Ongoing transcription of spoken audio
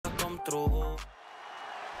through.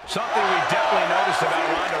 Something we definitely noticed about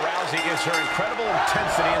Rounda Rousey is her incredible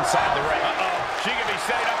intensity inside the ring. She can be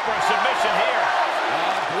set up for a submission here.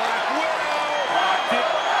 Black Widow. Locked it.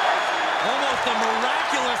 Almost a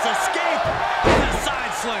miraculous escape and a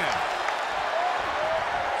side slam.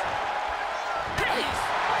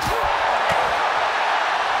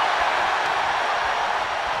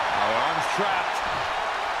 Arms trapped.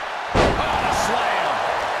 Oh, a slam.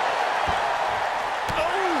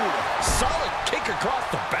 Oh, solid kick across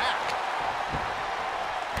the back.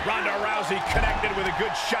 Rounda Rousey connected with a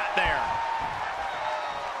good shot there.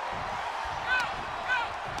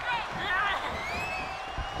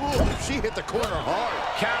 Ooh, she hit the corner hard.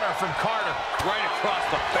 Counter from Carter. Right across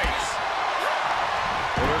the face.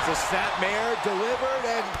 There's a snapmare delivered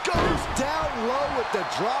and goes down low with the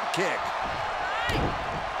drop kick.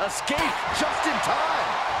 Escape just in time.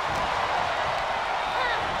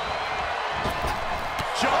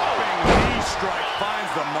 Jumping knee strike finds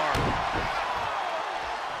the mark.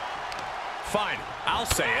 Fine, I'll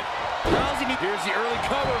say it. Rousey, here's the early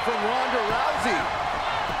cover from Rounda Rousey.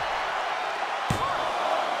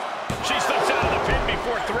 She slips out of the pin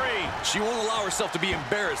before 3. She won't allow herself to be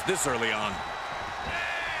embarrassed this early on.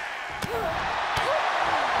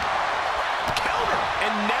 Counter,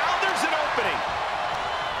 and now there's an opening.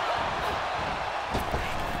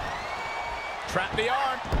 Trap the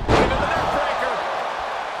arm. Into the neck breaker.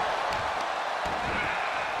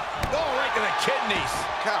 Oh, right to the kidneys.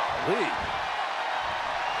 Golly.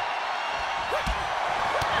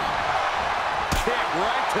 Kick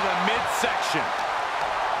right to the midsection.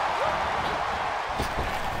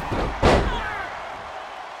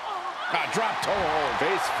 Drop toe hold.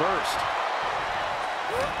 Face first.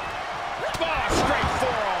 Oh, straight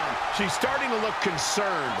forearm. She's starting to look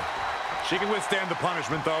concerned. She can withstand the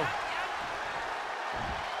punishment, though.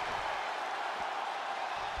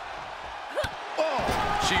 Oh,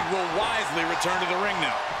 she will wisely return to the ring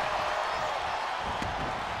now.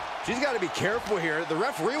 She's got to be careful here. The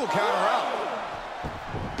referee will count her out.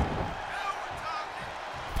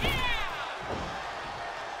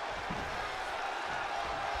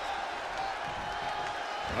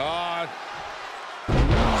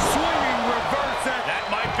 Swinging reverse. That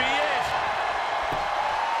might be it.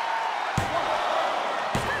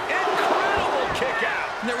 Incredible kick out.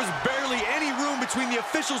 There was barely any room between the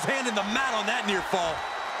official's hand and the mat on that near fall.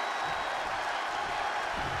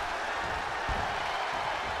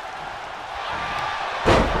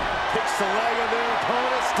 Picks the leg of their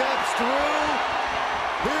opponent, steps through.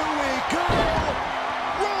 Here we go.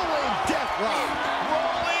 Rolling deathlock.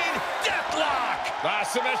 Rolling deathlock.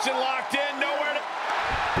 Submission locked in, nowhere to...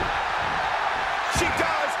 She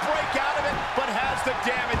does break out of it, but has the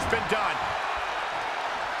damage been done?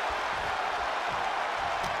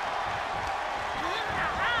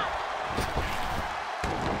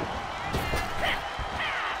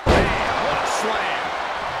 Man, what a slam.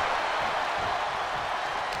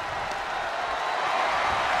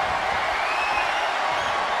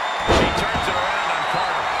 She turns it around on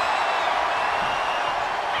Carter.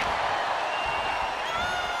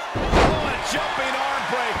 Jumping arm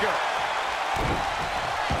breaker.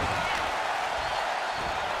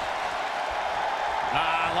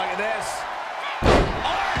 Look at this.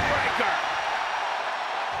 Arm breaker.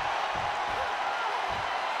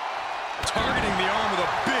 Targeting the arm with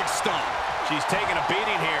a big stomp. She's taking a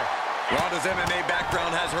beating here. Rounda's MMA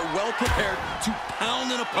background has her well prepared to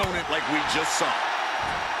pound an opponent like we just saw.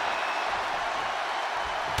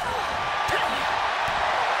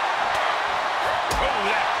 Oh,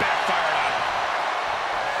 that backfired on her.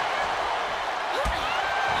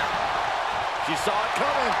 She saw it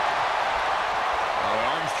coming.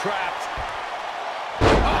 Arms trapped.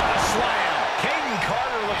 Oh, slam. Caden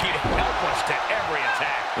Carter looking helpless to every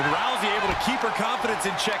attack. With Rousey able to keep her confidence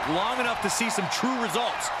in check long enough to see some true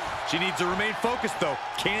results. She needs to remain focused, though.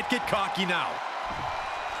 Can't get cocky now.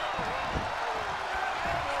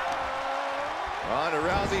 Rounda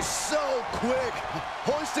Rousey so quick,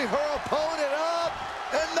 hoisting her opponent up,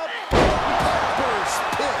 and the Piper's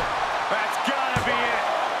pit. That's gotta be it.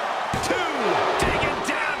 2, digging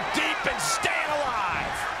down deep and staying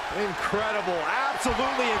alive. Incredible,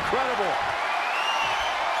 absolutely incredible.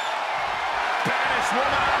 Baddest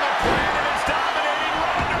woman on the planet is dominating.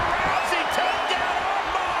 Rounda Rousey, take down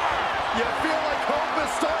armbar. You feel like hope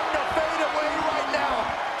is starting to fade away right now.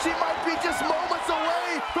 She might be just moments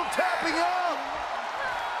away from tapping out.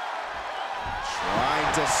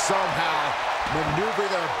 Trying to somehow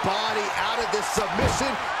maneuver their body out of this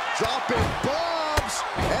submission, dropping bombs,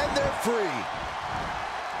 and they're free.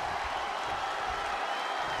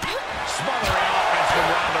 Smothering offense from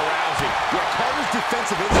Rounda Rousey. Yeah, Carter's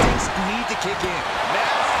defensive instincts need to kick in.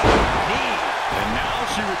 Nasty knee. And now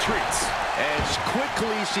she retreats. And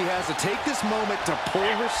quickly she has to take this moment to pull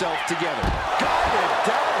herself together. Guided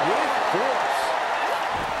down with force.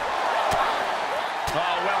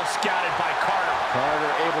 Oh, well scouted by Carter.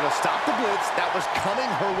 Carter able to stop the blitz that was coming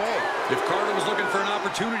her way. If Carter was looking for an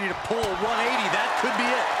opportunity to pull a 180, that could be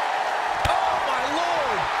it. Oh, my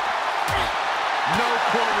Lord! No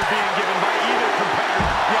quarter being given by either competitor.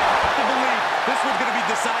 You have to believe this one's going to be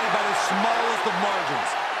decided by the smallest of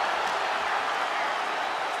margins.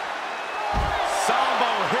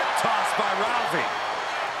 Sambo hip toss by Rousey.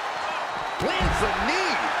 Lands the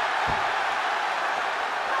knee.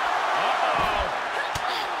 Uh-oh.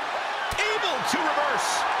 Able to reverse.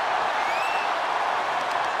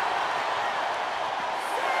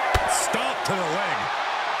 Stomp to the leg.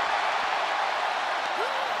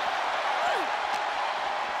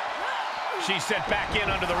 She's sent back in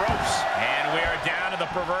under the ropes. And we are down to the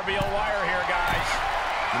proverbial wire here, guys.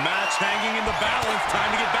 The match hanging in the balance. Time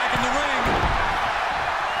to get back in the ring.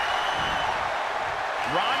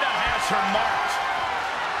 Ronda has her marked.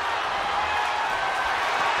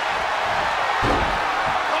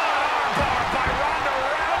 Armbar by Ronda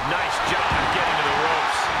Rousey. Nice job getting to the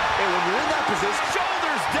ropes. And when you're in that position,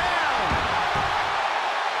 Shoulders down.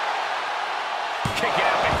 Kick it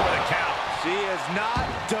out before the count. she is not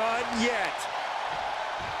done yet.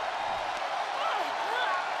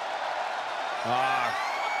 Oh,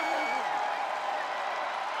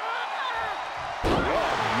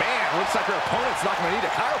 man, looks like her opponent's not going to need a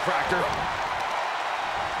chiropractor.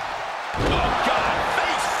 Oh, God,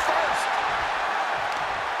 face first.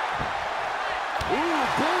 Ooh,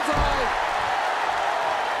 bullseye.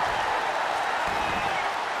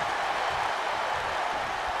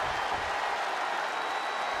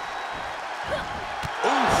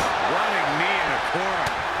 Oof, running knee in the corner.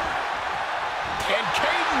 And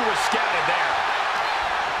Caden was scouted there.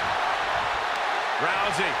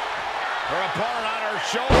 Rousey, her opponent on her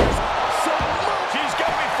shoulders. She's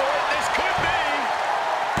going for it. This could be.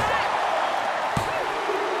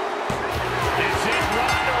 This is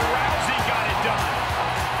Ronda Rousey got it done.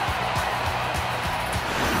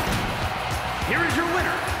 Here is your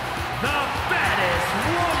winner, the baddest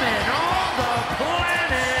woman on the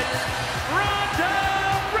planet, Rounda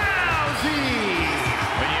Rousey.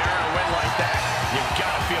 When you earn a win like that, you've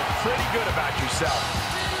got to feel pretty good about yourself.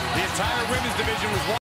 The entire women's division was